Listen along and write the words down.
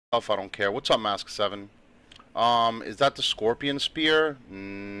I don't care. What's up, Mask 7? Is that the Scorpion Spear?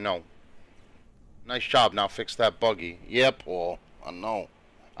 No. Nice job. Now fix that buggy. Yeah, Paul. I know.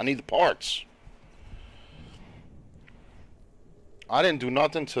 I need the parts. I didn't do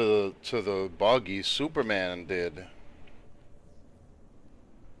nothing to the buggy. Superman did.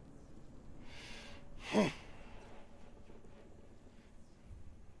 Pain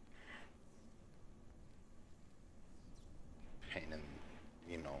in,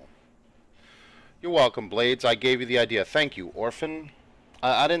 you know. You're welcome, Blades. I gave you the idea. Thank you, Orphan.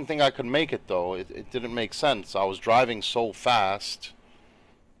 I didn't think I could make it, though. It didn't make sense. I was driving so fast.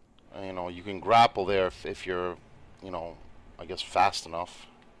 You know, you can grapple there if you're, you know, I guess fast enough.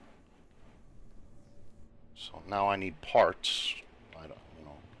 So now I need parts. I don't, you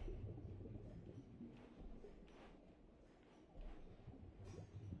know.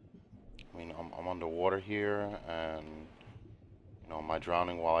 I mean, I'm underwater here, and you know, am I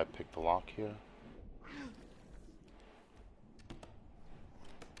drowning while I pick the lock here?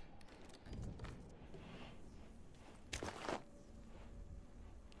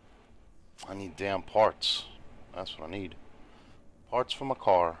 I need damn parts. That's what I need. Parts for my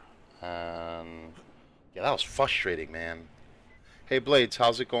car. And yeah, that was frustrating, man. Hey Blades,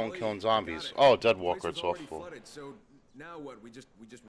 how's it going killing zombies? Oh, Deadwalker, it's awful. So now what? We just